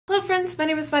Hello friends, my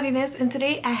name is Marines and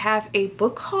today I have a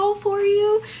book haul for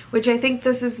you, which I think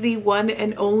this is the one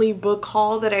and only book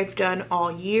haul that I've done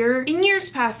all year. In years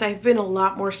past, I've been a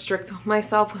lot more strict with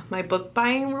myself with my book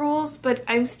buying rules, but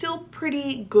I'm still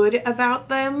pretty good about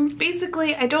them.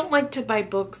 Basically, I don't like to buy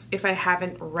books if I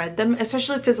haven't read them,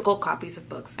 especially physical copies of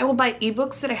books. I will buy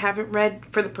ebooks that I haven't read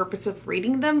for the purpose of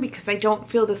reading them because I don't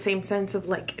feel the same sense of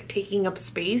like taking up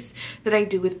space that I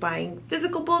do with buying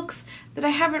physical books that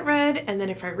I haven't read, and then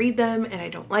if I read them and I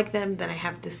don't like them, then I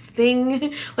have this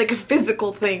thing, like a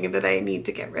physical thing that I need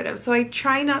to get rid of. So I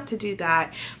try not to do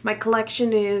that. My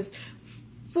collection is,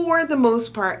 for the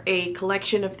most part, a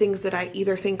collection of things that I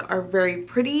either think are very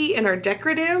pretty and are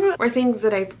decorative or things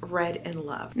that I've read and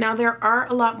love. Now, there are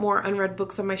a lot more unread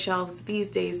books on my shelves these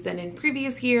days than in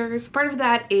previous years. Part of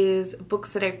that is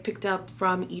books that I've picked up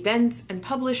from events and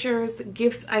publishers,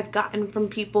 gifts I've gotten from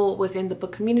people within the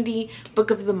book community.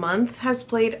 Book of the Month has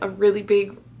played a really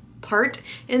big part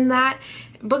in that.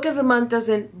 Book of the Month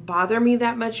doesn't bother me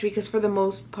that much because for the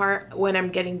most part when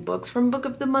I'm getting books from Book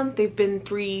of the Month, they've been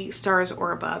 3 stars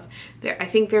or above. I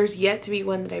think there's yet to be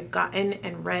one that I've gotten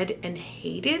and read and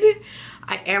hated.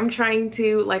 I am trying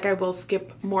to, like, I will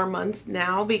skip more months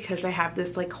now because I have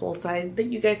this like whole side that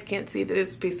you guys can't see that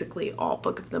is basically all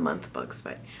Book of the Month books,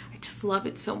 but I just love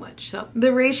it so much. So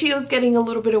the ratio is getting a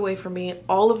little bit away from me.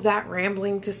 All of that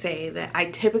rambling to say that I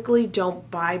typically don't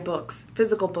buy books,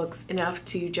 physical books, enough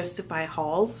to justify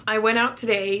hauls. I went out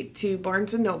today to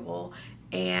Barnes & Noble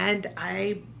and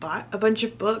I bought a bunch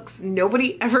of books.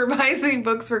 Nobody ever buys me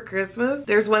books for Christmas.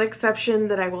 There's one exception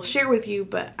that I will share with you,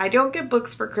 but I don't get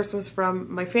books for Christmas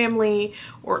from my family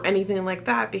or anything like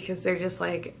that because they're just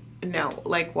like, no,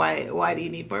 like why do you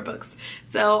need more books?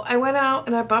 So I went out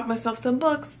and I bought myself some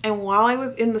books, and while I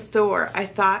was in the store I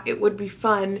thought it would be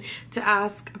fun to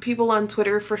ask people on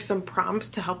Twitter for some prompts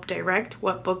to help direct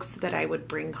what books that I would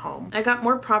bring home. I got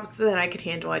more prompts than I could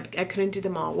handle. I couldn't do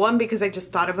them all. One, because I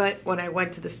just thought of it when I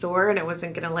went to the store and I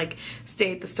wasn't gonna like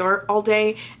stay at the store all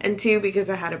day, and 2, because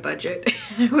I had a budget.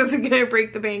 I wasn't gonna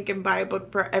break the bank and buy a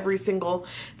book for every single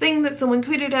thing that someone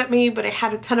tweeted at me, but I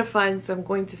had a ton of fun, so I'm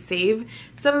going to save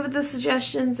some of the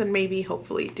suggestions and maybe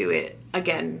hopefully do it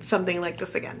again, something like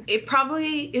this again. It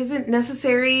probably isn't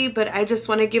necessary, but I just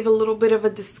want to give a little bit of a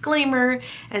disclaimer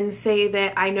and say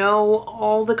that I know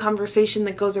all the conversation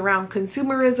that goes around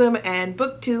consumerism and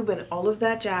booktube and all of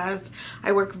that jazz.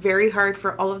 I work very hard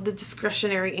for all of the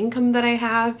discretionary income that I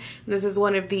have. This is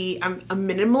one of the, I'm a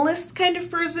minimalist kind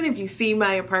of person. If you see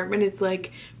my apartment, it's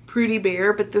like pretty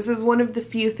bare, but this is one of the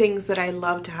few things that I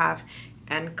love to have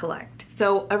and collect.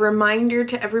 So a reminder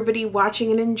to everybody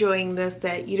watching and enjoying this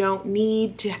that you don't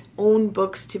need to own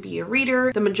books to be a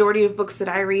reader. The majority of books that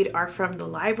I read are from the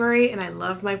library, and I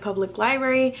love my public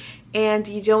library, and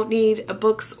you don't need a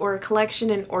books or a collection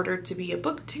in order to be a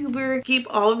booktuber. Keep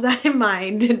all of that in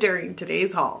mind during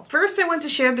today's haul. First, I want to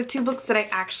share the 2 books that I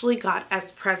actually got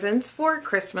as presents for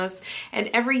Christmas, and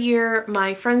every year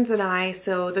my friends and I,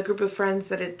 so the group of friends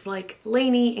that it's like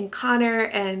Lainey and Connor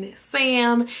and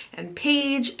Sam and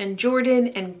Paige and Jordan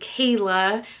and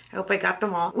Kayla, I hope I got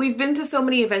them all. We've been to so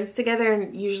many events together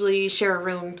and usually share a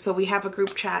room, so we have a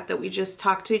group chat that we just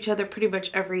talk to each other pretty much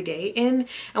every day in,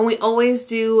 and we always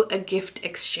do a gift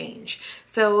exchange.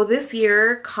 So this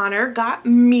year, Connor got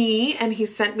me, and he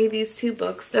sent me these 2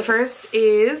 books. The first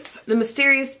is The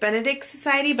Mysterious Benedict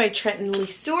Society by Trenton Lee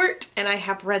Stewart, and I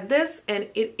have read this, and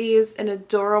it is an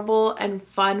adorable and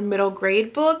fun middle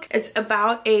grade book. It's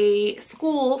about a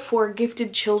school for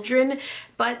gifted children,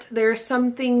 but there's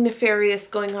something nefarious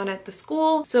going on at the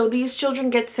school. So these children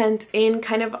get sent in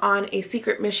kind of on a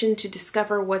secret mission to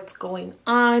discover what's going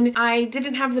on. I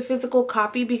didn't have the physical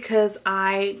copy because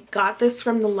I got this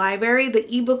from the library, the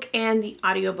ebook and the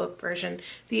audiobook version.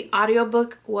 The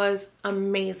audiobook was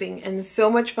amazing and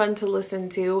so much fun to listen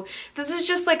to. This is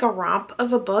just like a romp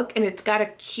of a book, and it's got a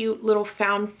cute little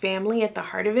found family at the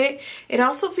heart of it. It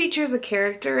also features a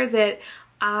character that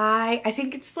I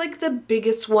think it's like the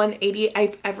biggest 180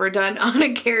 I've ever done on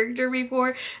a character before,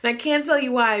 and I can't tell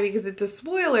you why because it's a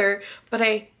spoiler, but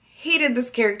I hated this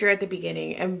character at the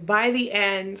beginning, and by the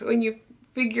end, when you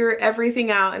figure everything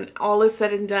out and all is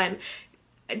said and done,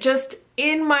 just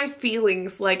in my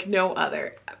feelings like no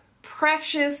other.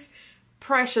 Precious,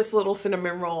 precious little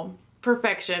cinnamon roll.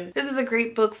 perfection. This is a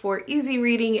great book for easy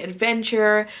reading,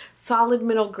 adventure, solid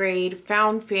middle grade,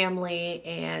 found family,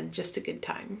 and just a good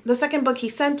time. The second book he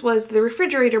sent was The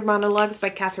Refrigerator Monologues by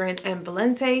Catherynne and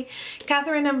Valente.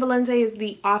 Catherynne and Valente is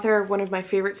the author of one of my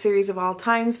favorite series of all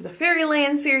time, so the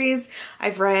Fairyland series.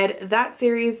 I've read that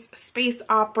series, space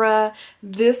opera,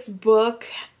 this book,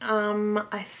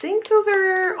 I think those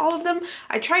are all of them.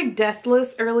 I tried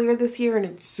Deathless earlier this year and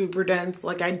it's super dense.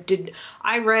 Like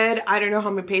I read I don't know how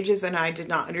many pages and I did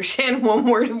not understand one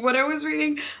word of what I was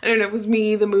reading. I don't know if it was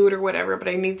me, the mood, or whatever, but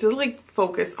I need to like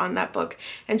focus on that book.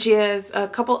 And she has a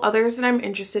couple others that I'm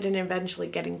interested in eventually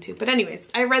getting to. But anyways,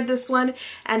 I read this one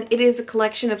and it is a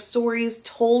collection of stories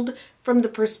told from the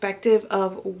perspective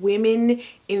of women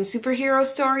in superhero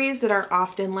stories that are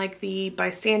often like the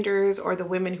bystanders or the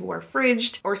women who are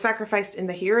fridged or sacrificed in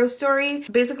the hero story.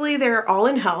 Basically, they're all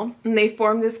in hell and they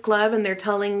form this club and they're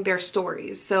telling their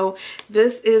stories. So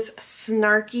this is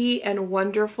snarky and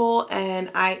wonderful and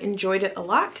I enjoyed it a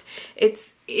lot.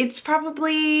 It's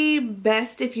probably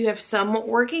best if you have some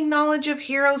working knowledge of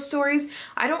hero stories.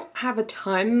 I don't have a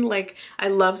ton, like I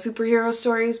love superhero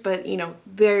stories, but you know,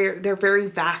 they're very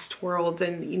vast worlds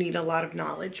and you need a lot of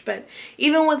knowledge. But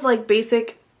even with like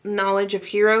basic knowledge of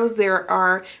heroes, there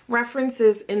are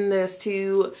references in this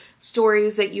to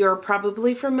stories that you're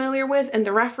probably familiar with, and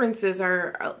the references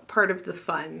are part of the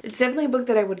fun. It's definitely a book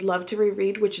that I would love to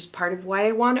reread, which is part of why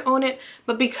I want to own it,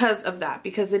 but because of that,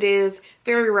 because it is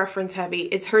very reference heavy.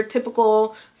 It's her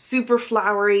typical super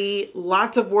flowery,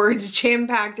 lots of words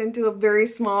jam-packed into a very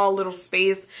small little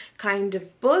space kind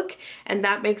of book, and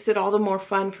that makes it all the more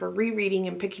fun for rereading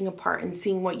and picking apart and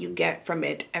seeing what you get from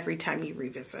it every time you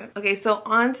revisit. Okay, so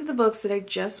on to the books that I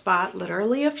just bought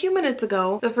literally a few minutes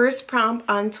ago. The first prompt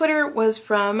on Twitter was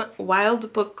from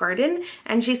Wild Book Garden,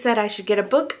 and she said I should get a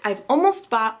book I've almost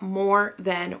bought more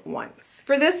than once.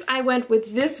 For this, I went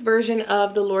with this version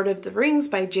of The Lord of the Rings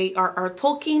by J.R.R.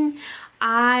 Tolkien.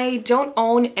 I don't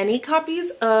own any copies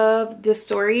of this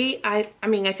story. I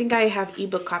mean, I think I have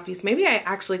ebook copies. Maybe I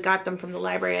actually got them from the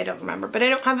library, I don't remember, but I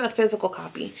don't have a physical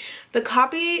copy. The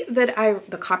copies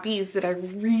that I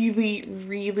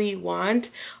really want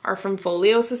are from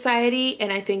Folio Society,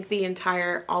 and I think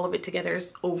all of it together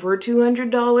is over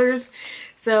 $200.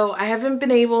 So I haven't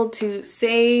been able to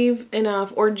save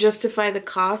enough or justify the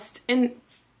cost, and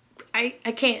I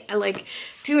can't, like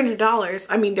 $200.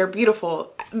 I mean, they're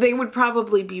beautiful. They would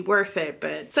probably be worth it,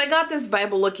 but. So I got this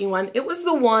Bible looking one. It was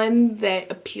the one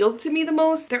that appealed to me the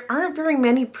most. There aren't very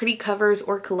many pretty covers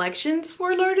or collections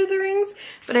for Lord of the Rings,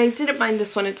 but I didn't mind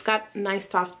this one. It's got a nice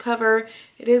soft cover.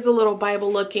 It is a little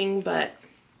Bible looking, but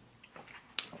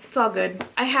it's all good.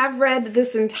 I have read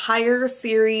this entire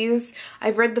series.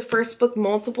 I've read the first book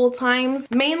multiple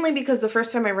times, mainly because the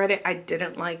first time I read it, I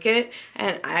didn't like it,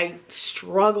 and I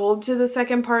struggled to the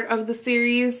second part of the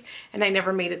series, and I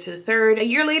never made it to the third. A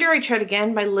year later, I tried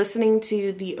again by listening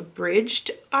to the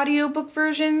abridged audiobook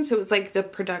version, so it was like the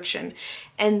production,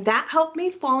 and that helped me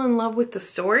fall in love with the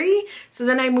story. So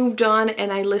then I moved on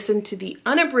and I listened to the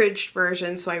unabridged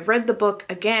version, so I read the book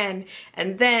again,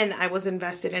 and then I was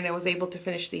invested and I was able to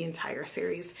finish the entire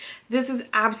series. This is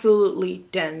absolutely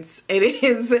dense. It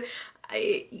is,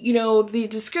 you know, the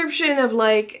description of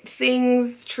like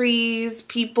things, trees,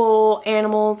 people,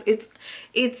 animals,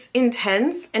 it's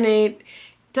intense, and it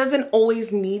doesn't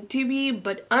always need to be,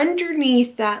 but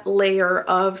underneath that layer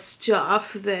of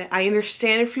stuff that I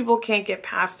understand if people can't get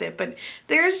past it, but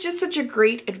there's just such a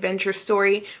great adventure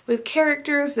story with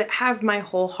characters that have my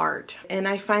whole heart. And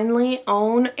I finally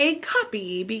own a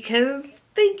copy because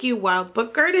thank you, Wild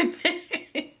Book Garden.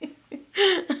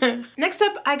 Next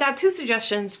up, I got two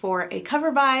suggestions for a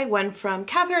cover buy, one from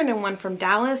Catherynne and one from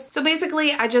Dallas. So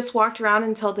basically, I just walked around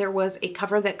until there was a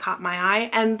cover that caught my eye,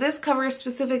 and this cover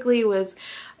specifically was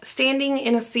standing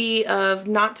in a sea of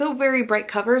not so very bright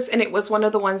covers, and it was one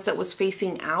of the ones that was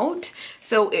facing out.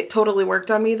 So it totally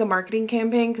worked on me, the marketing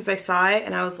campaign, because I saw it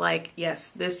and I was like, yes,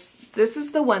 this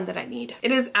is the one that I need.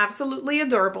 It is absolutely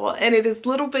adorable, and it is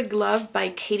Little Big Love by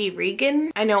Katy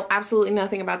Regan. I know absolutely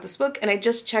nothing about this book, and I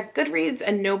just checked Goodreads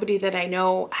and nobody that I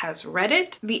know has read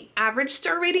it. The average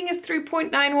star rating is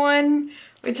 3.91.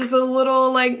 which is a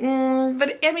little like,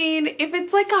 but I mean, if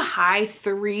it's like a high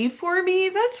 3 for me,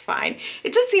 that's fine.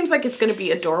 It just seems like it's gonna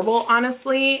be adorable,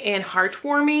 honestly, and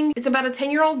heartwarming. It's about a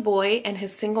 10-year-old boy and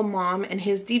his single mom and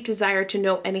his deep desire to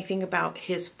know anything about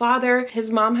his father. His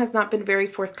mom has not been very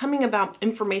forthcoming about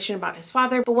information about his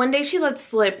father, but one day she lets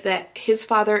slip that his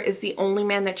father is the only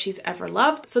man that she's ever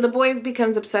loved. So the boy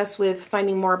becomes obsessed with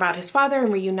finding more about his father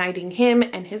and reuniting him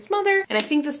and his mother. And I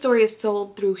think the story is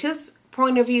told through his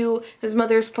point of view, his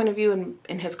mother's point of view,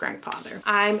 and his grandfather.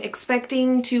 I'm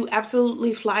expecting to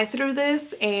absolutely fly through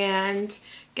this and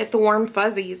get the warm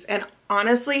fuzzies, and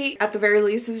honestly, at the very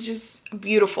least, it's just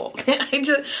beautiful.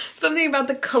 Something about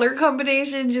the color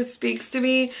combination just speaks to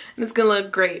me, and it's gonna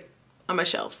look great on my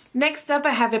shelves. Next up, I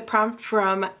have a prompt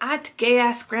from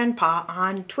 @gayassgrandpa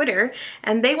on Twitter,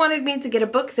 and they wanted me to get a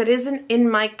book that isn't in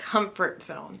my comfort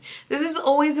zone. This is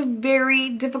always a very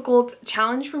difficult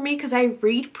challenge for me because I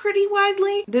read pretty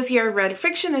widely. This year I've read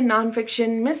fiction and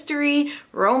nonfiction, mystery,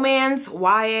 romance,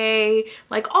 YA,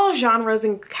 like all genres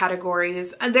and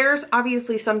categories. There's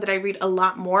obviously some that I read a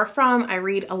lot more from. I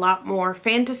read a lot more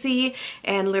fantasy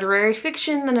and literary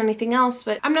fiction than anything else,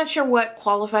 but I'm not sure what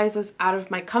qualifies as out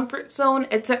of my comfort zone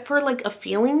except for like a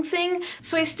feeling thing.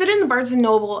 So I stood in the Barnes &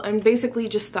 Noble and basically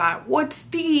just thought, what's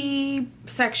the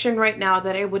section right now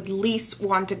that I would least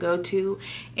want to go to?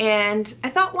 And I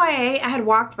thought YA. I had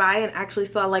walked by and actually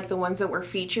saw like the ones that were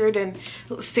featured, and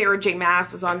Sarah J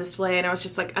Maas was on display, and I was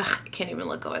just like, ugh, I can't even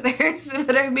look over there.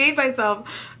 But I made myself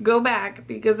go back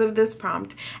because of this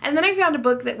prompt. And then I found a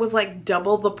book that was like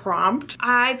double the prompt.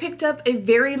 I picked up A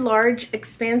Very Large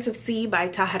Expanse of Sea by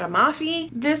Tahereh Mafi.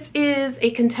 This is a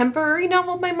contemporary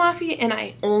novel by Mafi, and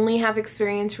I only have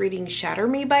experience reading Shatter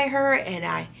Me by her, and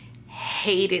I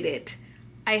hated it.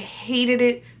 I hated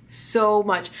it so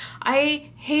much.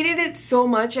 I hated it so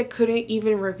much I couldn't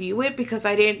even review it because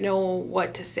I didn't know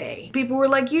what to say. People were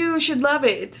like, you should love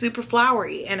it, it's super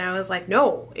flowery. And I was like,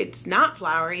 no, it's not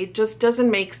flowery, it just doesn't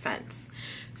make sense.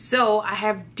 So I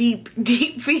have deep,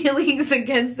 deep feelings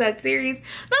against that series.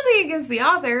 Nothing against the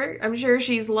author. I'm sure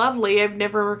she's lovely. I've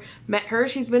never met her.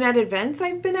 She's been at events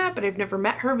I've been at, but I've never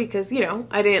met her because, you know,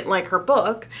 I didn't like her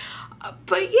book.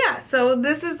 But yeah, so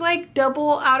this is like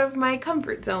double out of my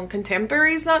comfort zone.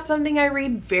 Contemporary is not something I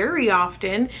read very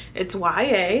often. It's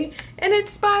YA, and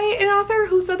it's by an author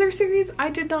whose other series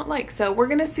I did not like. So we're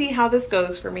gonna see how this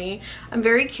goes for me. I'm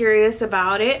very curious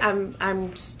about it.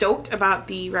 I'm stoked about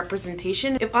the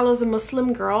representation. It follows a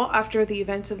Muslim girl after the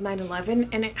events of 9/11,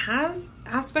 and it has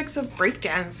aspects of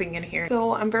breakdancing in here.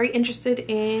 So I'm very interested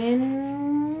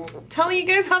in telling you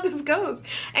guys how this goes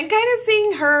and kind of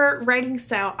seeing her writing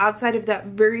style outside of that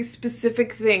very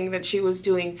specific thing that she was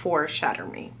doing for Shatter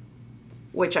Me,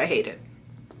 which I hated.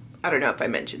 I don't know if I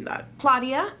mentioned that.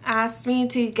 Claudia asked me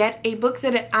to get a book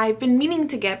that I've been meaning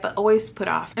to get but always put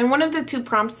off. And one of the two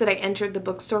prompts that I entered the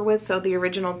bookstore with, so the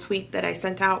original tweet that I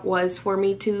sent out, was for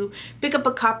me to pick up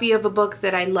a copy of a book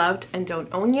that I loved and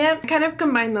don't own yet. I kind of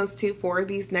combined those two for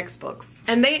these next books.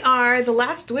 And they are The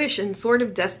Last Wish and Sword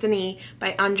of Destiny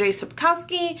by Andrezj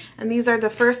Sapkowski. And these are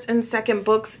the first and second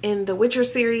books in the Witcher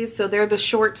series, so they're the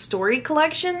short story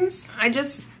collections. I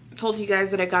just told you guys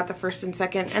that I got the first and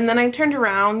second, and then I turned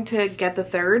around to get the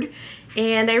third,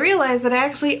 and I realized that I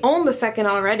actually owned the second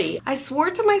already. I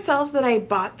swore to myself that I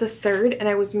bought the third and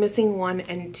I was missing 1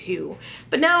 and 2,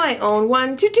 but now I own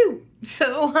 1, 2, 2.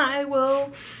 So I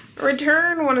will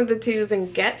return one of the 2s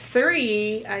and get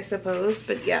 3, I suppose.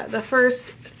 But yeah, the first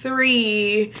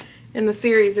 3 in the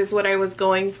series is what I was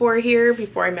going for here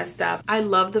before I messed up. I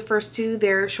love the first 2.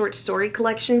 They're short story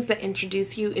collections that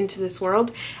introduce you into this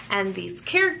world and these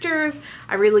characters.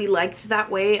 I really liked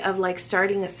that way of like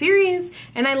starting a series,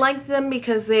 and I liked them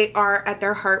because they are at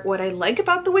their heart what I like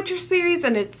about the Witcher series,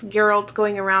 and it's Geralt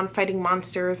going around fighting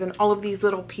monsters and all of these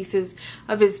little pieces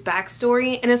of his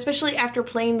backstory. And especially after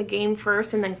playing the game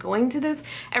first and then going to this,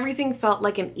 everything felt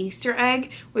like an Easter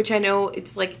egg, which I know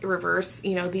it's like reverse,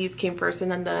 you know, these came first and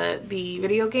then the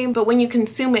video game, but when you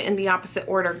consume it in the opposite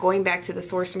order, going back to the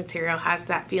source material has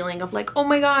that feeling of like, oh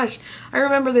my gosh, I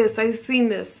remember this, I've seen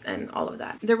this, and all of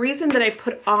that. The reason that I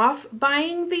put off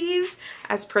buying these,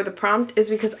 as per the prompt, is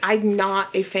because I'm not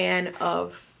a fan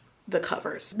of the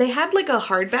covers. They had like a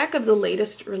hardback of the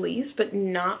latest release, but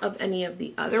not of any of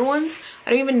the other ones.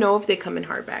 I don't even know if they come in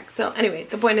hardback. So anyway,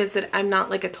 the point is that I'm not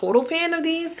like a total fan of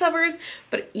these covers,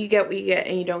 but you get what you get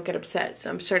and you don't get upset. So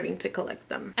I'm starting to collect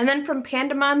them. And then from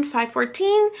Pandemon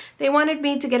 514, they wanted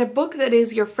me to get a book that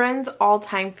is your friend's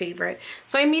all-time favorite.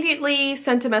 So I immediately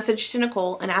sent a message to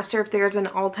Nicole and asked her if there's an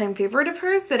all-time favorite of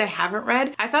hers that I haven't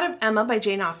read. I thought of Emma by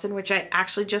Jane Austen, which I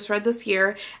actually just read this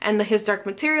year, and the His Dark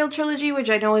Material trilogy, which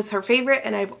I know is her favorite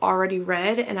and I've already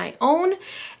read and I own.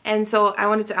 And so I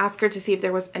wanted to ask her to see if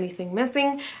there was anything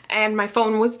missing, and my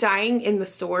phone was dying in the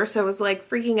store, so I was like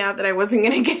freaking out that I wasn't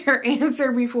gonna get her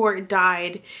answer before it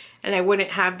died. and I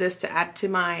wouldn't have this to add to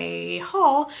my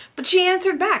haul, but she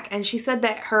answered back and she said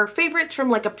that her favorites from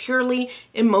like a purely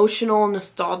emotional,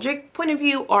 nostalgic point of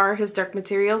view are His Dark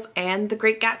Materials and The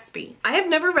Great Gatsby. I have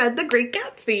never read The Great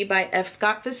Gatsby by F.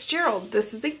 Scott Fitzgerald.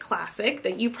 This is a classic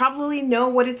that you probably know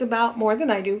what it's about more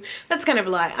than I do. That's kind of a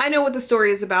lie. I know what the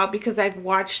story is about because I've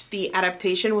watched the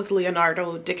adaptation with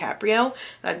Leonardo DiCaprio.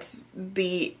 That's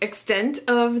the extent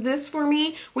of this for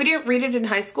me. We didn't read it in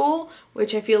high school,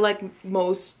 which I feel like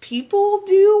most people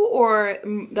do, or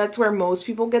that's where most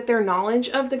people get their knowledge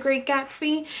of The Great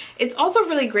Gatsby. It's also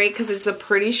really great because it's a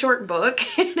pretty short book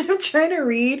and I'm trying to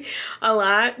read a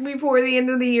lot before the end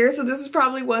of the year, so this is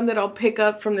probably one that I'll pick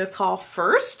up from this haul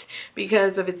first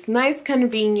because of its nice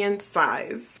convenient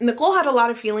size. Nicole had a lot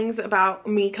of feelings about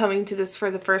me coming to this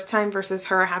for the first time versus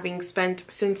her having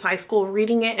spent since high school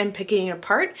reading it and picking it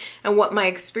apart and what my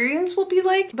experience will be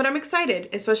like, but I'm excited,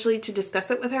 especially to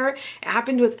discuss it with her. It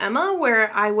happened with Emma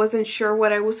where I wasn't sure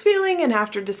what I was feeling, and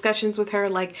after discussions with her,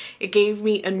 like, it gave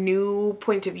me a new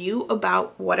point of view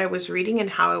about what I was reading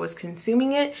and how I was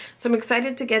consuming it. So I'm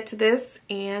excited to get to this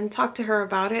and talk to her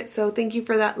about it. So thank you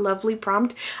for that lovely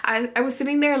prompt. I was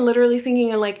sitting there literally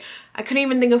thinking, like, I couldn't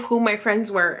even think of who my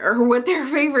friends were or what their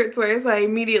favorites were, so I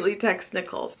immediately text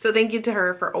Nicole. So thank you to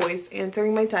her for always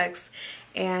answering my texts.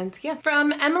 And yeah,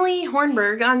 from Emily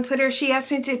Hornberg on Twitter, she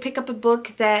asked me to pick up a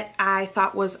book that I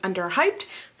thought was underhyped.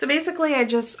 So basically I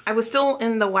was still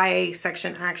in the YA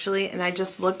section actually, and I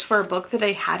just looked for a book that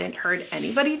I hadn't heard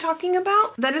anybody talking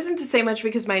about. That isn't to say much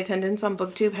because my attendance on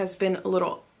BookTube has been a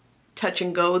little touch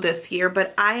and go this year,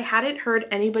 but I hadn't heard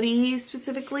anybody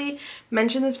specifically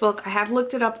mention this book. I have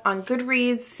looked it up on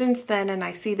Goodreads since then, and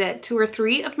I see that 2 or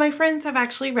 3 of my friends have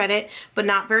actually read it, but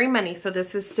not very many. So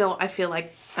this is still, I feel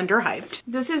like, underhyped.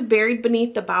 This is Buried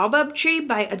Beneath the Baobab Tree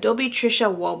by Adaobi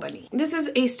Tricia Nwaubani. This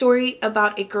is a story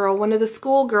about a girl, one of the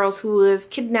school girls who was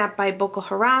kidnapped by Boko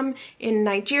Haram in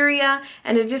Nigeria,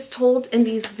 and it is told in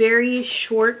these very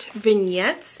short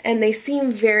vignettes, and they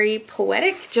seem very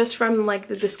poetic just from like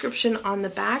the description on the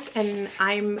back, and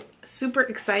I'm super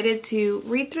excited to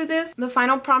read through this. The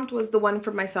final prompt was the one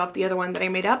for myself, the other one that I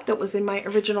made up that was in my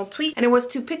original tweet, and it was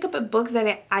to pick up a book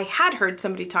that I had heard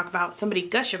somebody talk about, somebody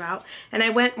gush about, and I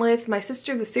went with My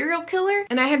Sister the Serial Killer,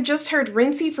 and I had just heard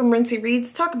Rincey from Rincey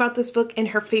Reads talk about this book in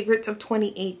her favorites of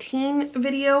 2018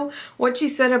 video, what she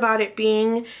said about it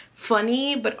being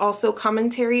funny but also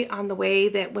commentary on the way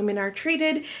that women are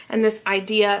treated and this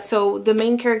idea. So the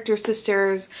main character's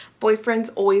sister's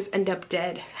boyfriends always end up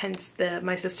dead, hence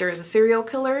My Sister is a Serial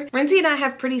Killer. Rincey and I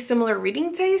have pretty similar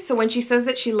reading tastes, so when she says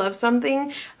that she loves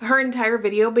something, her entire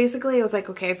video basically, I was like,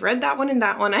 okay, I've read that one and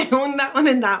that one, I own that one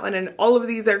and that one, and all of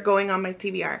these are going on my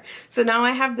TBR. So now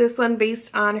I have this one based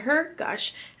on her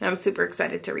gush, and I'm super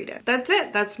excited to read it. That's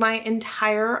it. That's my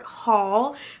entire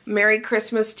haul. Merry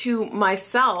Christmas to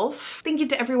myself. Thank you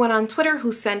to everyone on Twitter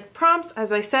who sent prompts.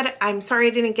 As I said, I'm sorry I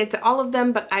didn't get to all of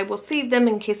them, but I will save them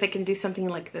in case I can do something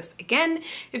like this again.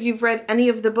 If you've read any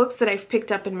of the books that I've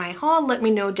picked up in my haul, let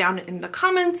me know down in the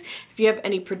comments. If you have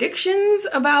any predictions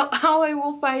about how I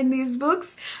will find these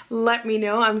books, let me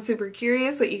know. I'm super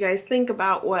curious what you guys think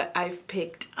about what I've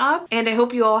picked up. And I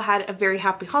hope you all had a very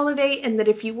happy holiday, and that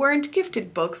if you weren't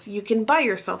gifted books, you can buy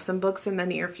yourself some books in the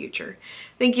near future.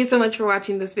 Thank you so much for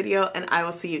watching this video, and I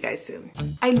will see you guys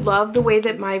soon. I love the way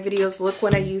that my videos look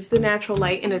when I use the natural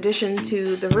light in addition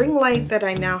to the ring light that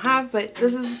I now have, but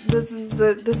this is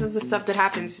the stuff that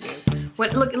happens to me.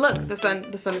 When look, the sun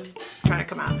is trying to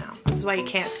come out now. This is why you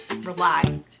can't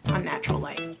rely on natural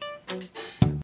light.